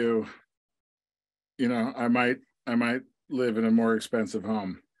answer for you, I might live in a more expensive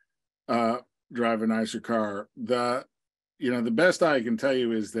home, drive a nicer car. The best I can tell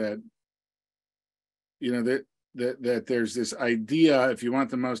you is that, that there's this idea, if you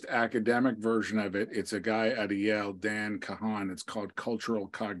want the most academic version of it, it's a guy out of Yale, Dan Kahan. It's called cultural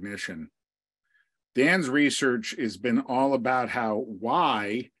cognition. Dan's research has been all about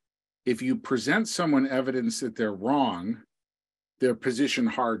why, if you present someone evidence that they're wrong, their position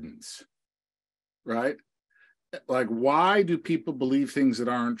hardens, right? Like, why do people believe things that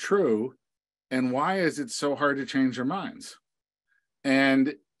aren't true? And why is it so hard to change their minds?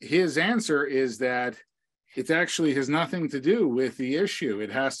 And his answer is that it actually has nothing to do with the issue.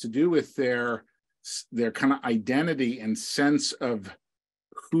 It has to do with their kind of identity and sense of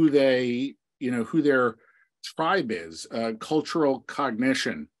who they, who their tribe is. Cultural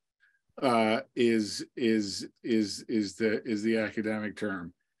cognition is the academic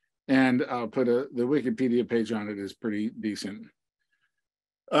term. And I'll put the Wikipedia page on it is pretty decent.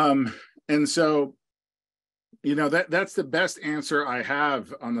 And so, that's the best answer I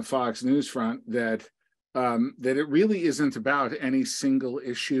have on the Fox News front, that it really isn't about any single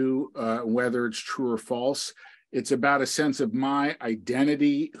issue, whether it's true or false. It's about a sense of my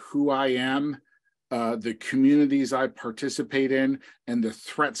identity, who I am, the communities I participate in, and the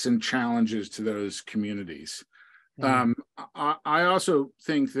threats and challenges to those communities. I also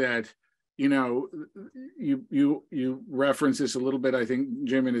think that, you reference this a little bit, I think,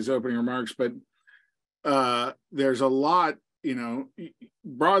 Jim, in his opening remarks, but there's a lot,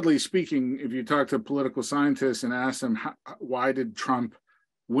 broadly speaking, if you talk to political scientists and ask them, why did Trump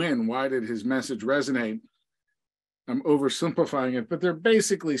win? Why did his message resonate? I'm oversimplifying it, but they're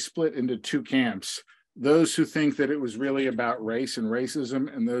basically split into two camps. Those who think that it was really about race and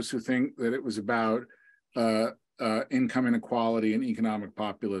racism, and those who think that it was about income inequality and economic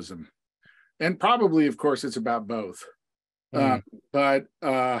populism. And probably, of course, it's about both. But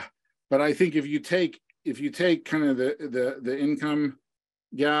I think if you take kind of the income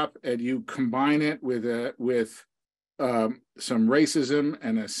gap and you combine it with some racism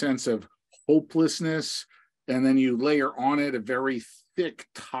and a sense of hopelessness, and then you layer on it a very thick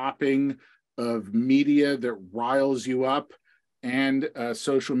topping of media that riles you up and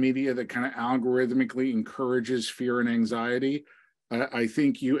social media that kind of algorithmically encourages fear and anxiety, I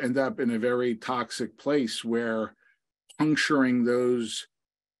think you end up in a very toxic place where puncturing those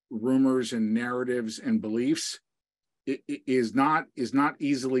rumors and narratives and beliefs is not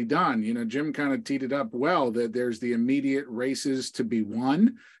easily done. You know, Jim kind of teed it up well, that there's the immediate races to be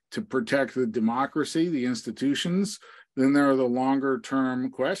won to protect the democracy, the institutions. Then there are the longer term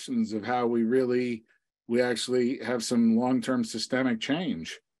questions of how we actually have some long-term systemic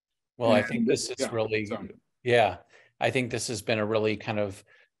change. Well, I think this is I think this has been a really kind of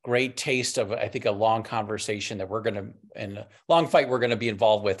great taste of, I think, a long conversation that and a long fight we're going to be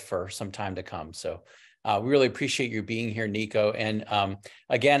involved with for some time to come. So we really appreciate you being here, Nicco. And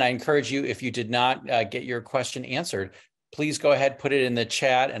again, I encourage you, if you did not get your question answered, please go ahead, put it in the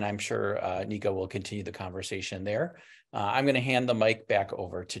chat, and I'm sure Nicco will continue the conversation there. I'm going to hand the mic back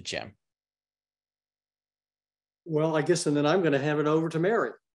over to Jim. Well, I guess, and then I'm going to hand it over to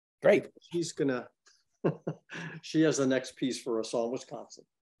Mary. Great. She's going to, she has the next piece for us on Wisconsin.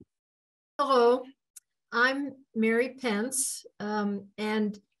 Hello, I'm Mary Pence.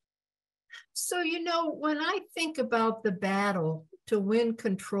 And so, you know, when I think about the battle to win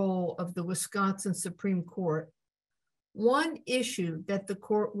control of the Wisconsin Supreme Court, one issue that the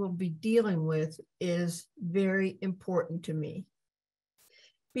court will be dealing with is very important to me.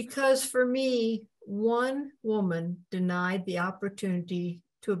 Because for me, one woman denied the opportunity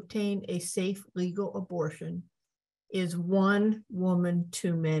to obtain a safe legal abortion is one woman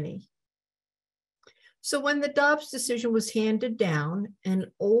too many. So when the Dobbs decision was handed down,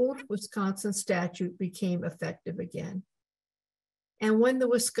 an old Wisconsin statute became effective again. And when the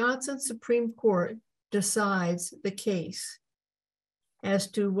Wisconsin Supreme Court decides the case as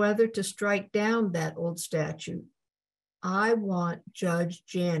to whether to strike down that old statute, I want Judge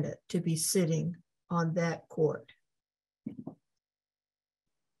Janet to be sitting on that court.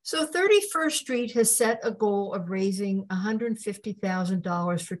 So 31st Street has set a goal of raising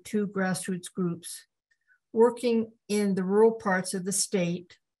 $150,000 for two grassroots groups working in the rural parts of the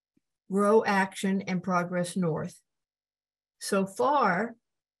state, Grow Action and Progress North. So far,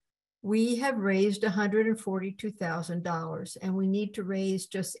 we have raised $142,000, and we need to raise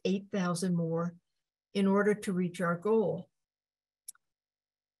just $8,000 more in order to reach our goal.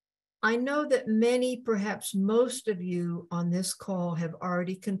 I know that many, perhaps most of you on this call have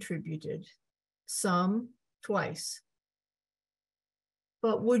already contributed, some twice.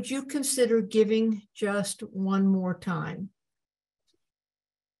 But would you consider giving just one more time?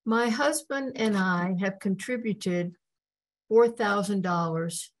 My husband and I have contributed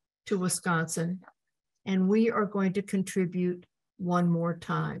 $4,000 to Wisconsin, and we are going to contribute one more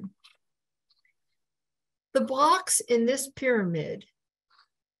time. The blocks in this pyramid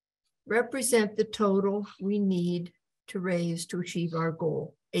represent the total we need to raise to achieve our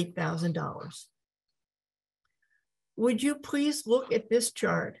goal, $8,000. Would you please look at this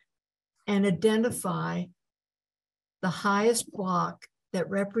chart and identify the highest block that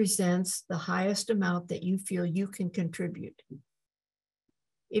represents the highest amount that you feel you can contribute?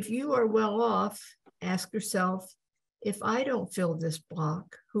 If you are well off, ask yourself, if I don't fill this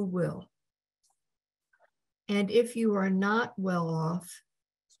block, who will? And if you are not well off,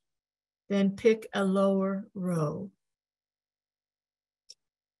 then pick a lower row.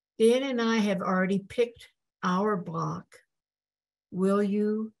 Dan and I have already picked our block. Will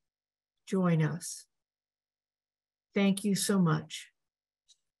you join us? Thank you so much.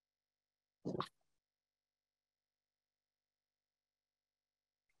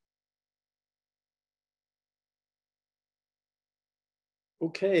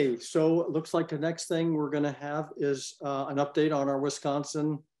 Okay, so it looks like the next thing we're going to have is an update on our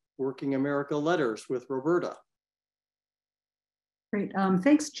Wisconsin Working America letters with Roberta. Great,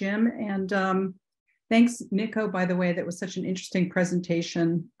 thanks, Jim, and thanks, Nicco, by the way. That was such an interesting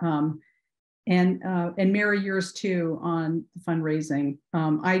presentation, and Mary, yours too on fundraising.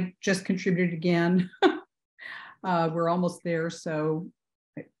 I just contributed again. We're almost there, so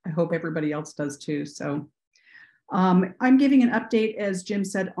I hope everybody else does too. So I'm giving an update, as Jim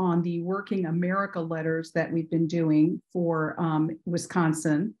said, on the Working America letters that we've been doing for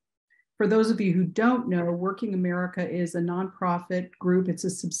Wisconsin. For those of you who don't know, Working America is a nonprofit group. It's a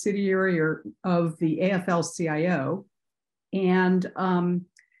subsidiary of the AFL-CIO. And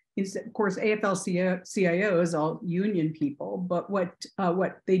of course, AFL-CIO is all union people, but what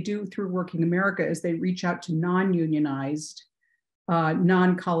they do through Working America is they reach out to non-unionized,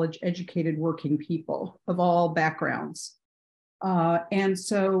 non-college educated working people of all backgrounds. And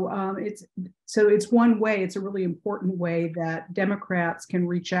so it's one way, it's a really important way that Democrats can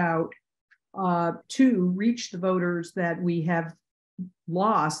reach out to reach the voters that we have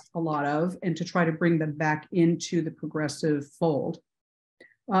lost a lot of, and to try to bring them back into the progressive fold.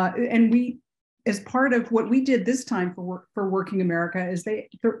 And we, as part of what we did this time for Working America, is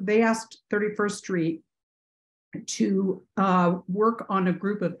they asked 31st Street to work on a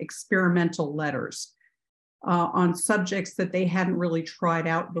group of experimental letters on subjects that they hadn't really tried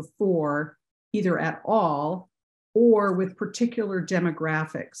out before, either at all or with particular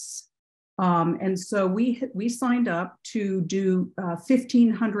demographics. And so we signed up to do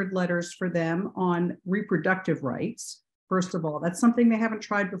 1,500 letters for them on reproductive rights. First of all, that's something they haven't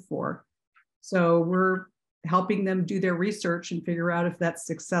tried before. So we're helping them do their research and figure out if that's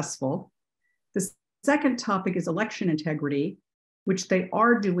successful. The second topic is election integrity, which they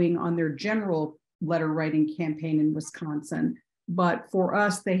are doing on their general letter writing campaign in Wisconsin. But for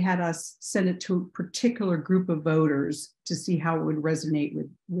us, they had us send it to a particular group of voters to see how it would resonate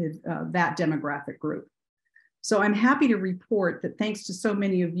with that demographic group. So I'm happy to report that thanks to so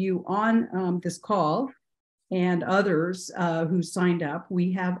many of you on this call and others who signed up,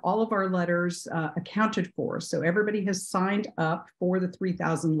 we have all of our letters accounted for. So everybody has signed up for the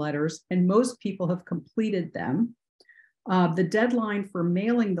 3,000 letters, and most people have completed them. The deadline for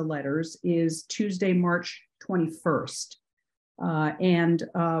mailing the letters is Tuesday, March 21st. And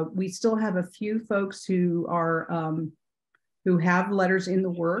we still have a few folks who are who have letters in the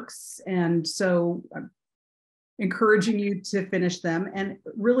works, and so I'm encouraging you to finish them. And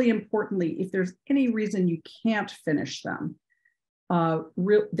really importantly, if there's any reason you can't finish them,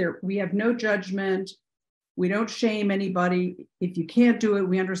 we have no judgment. We don't shame anybody. If you can't do it,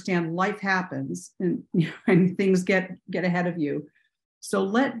 we understand life happens and things get ahead of you. So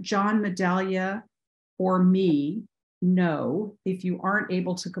let John Medallia or me know if you aren't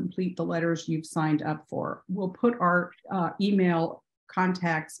able to complete the letters you've signed up for. We'll put our email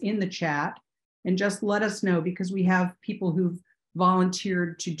contacts in the chat, and just let us know, because we have people who've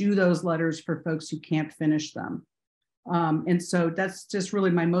volunteered to do those letters for folks who can't finish them. And so that's just really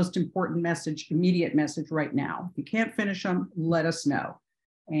my most important message, immediate message right now. If you can't finish them, let us know.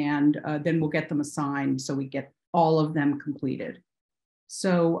 And then we'll get them assigned so we get all of them completed.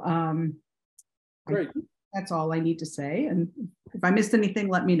 So great. That's all I need to say. And if I missed anything,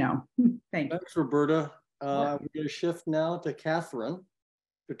 let me know. Thanks. Thanks, Roberta. We're going to shift now to Catherine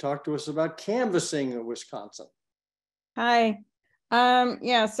to talk to us about canvassing in Wisconsin. Hi.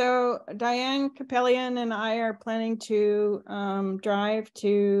 Yeah, so Diane Kapelian and I are planning to drive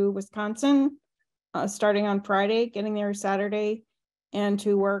to Wisconsin starting on Friday, getting there Saturday, and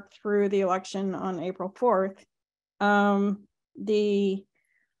to work through the election on April 4th. The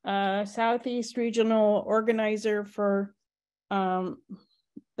Southeast Regional Organizer for the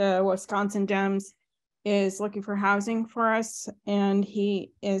Wisconsin Dems is looking for housing for us, and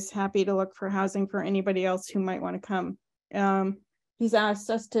he is happy to look for housing for anybody else who might want to come. He's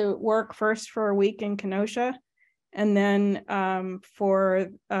asked us to work first for a week in Kenosha, and then for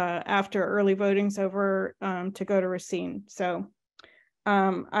after early voting's over to go to Racine. So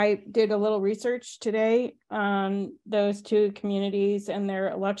I did a little research today on those two communities and their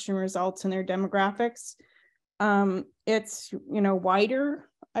election results and their demographics. It's, you know, wider,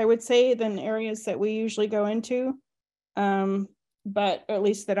 I would say, than areas that we usually go into, but at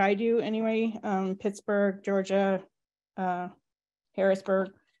least that I do anyway. Pittsburgh, Georgia, Harrisburg.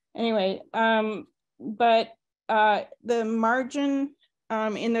 Anyway, but the margin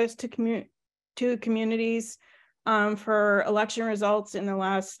in those two communities for election results in the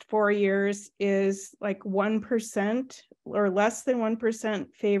last 4 years is like 1% or less than 1%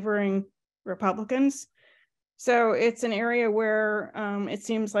 favoring Republicans. So it's an area where it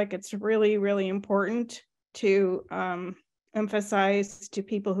seems like it's really, really important to emphasize to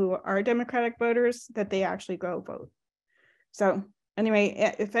people who are Democratic voters that they actually go vote. So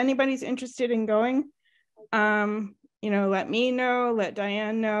anyway, if anybody's interested in going, you know, let me know, let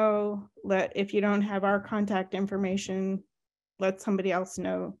Diane know, if you don't have our contact information, let somebody else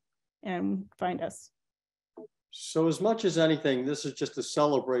know and find us. So as much as anything, this is just to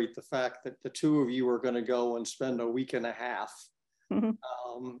celebrate the fact that the two of you are going to go and spend a week and a half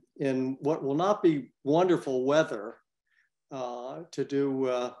in what will not be wonderful weather to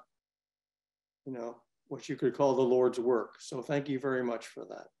do, you know, what you could call the Lord's work. So thank you very much for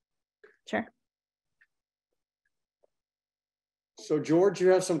that. Sure. So George, you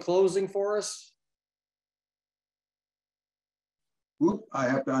have some closing for us? Oop, I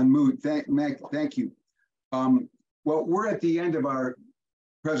have to unmute. Thank you. Well, we're at the end of our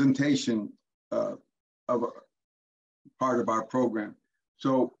presentation of part of our program.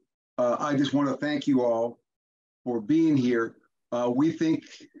 So I just want to thank you all for being here. We think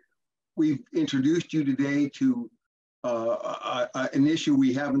we've introduced you today to an issue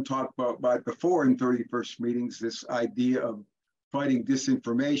we haven't talked about before in 31st meetings, this idea of fighting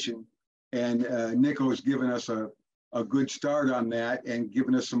disinformation. And Nicco has given us a good start on that and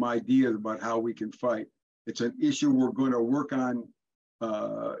given us some ideas about how we can fight. It's an issue we're going to work on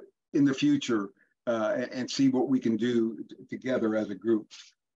in the future and see what we can do together as a group.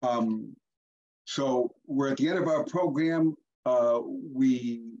 So we're at the end of our program. If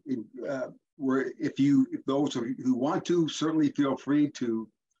those of you who want to, certainly feel free to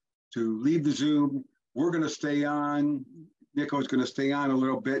leave the Zoom. We're going to stay on. Nicco's going to stay on a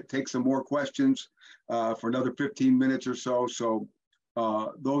little bit, take some more questions for another 15 minutes or so. So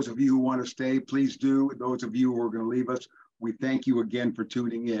those of you who want to stay, please do. Those of you who are going to leave us, we thank you again for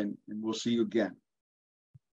tuning in, and we'll see you again.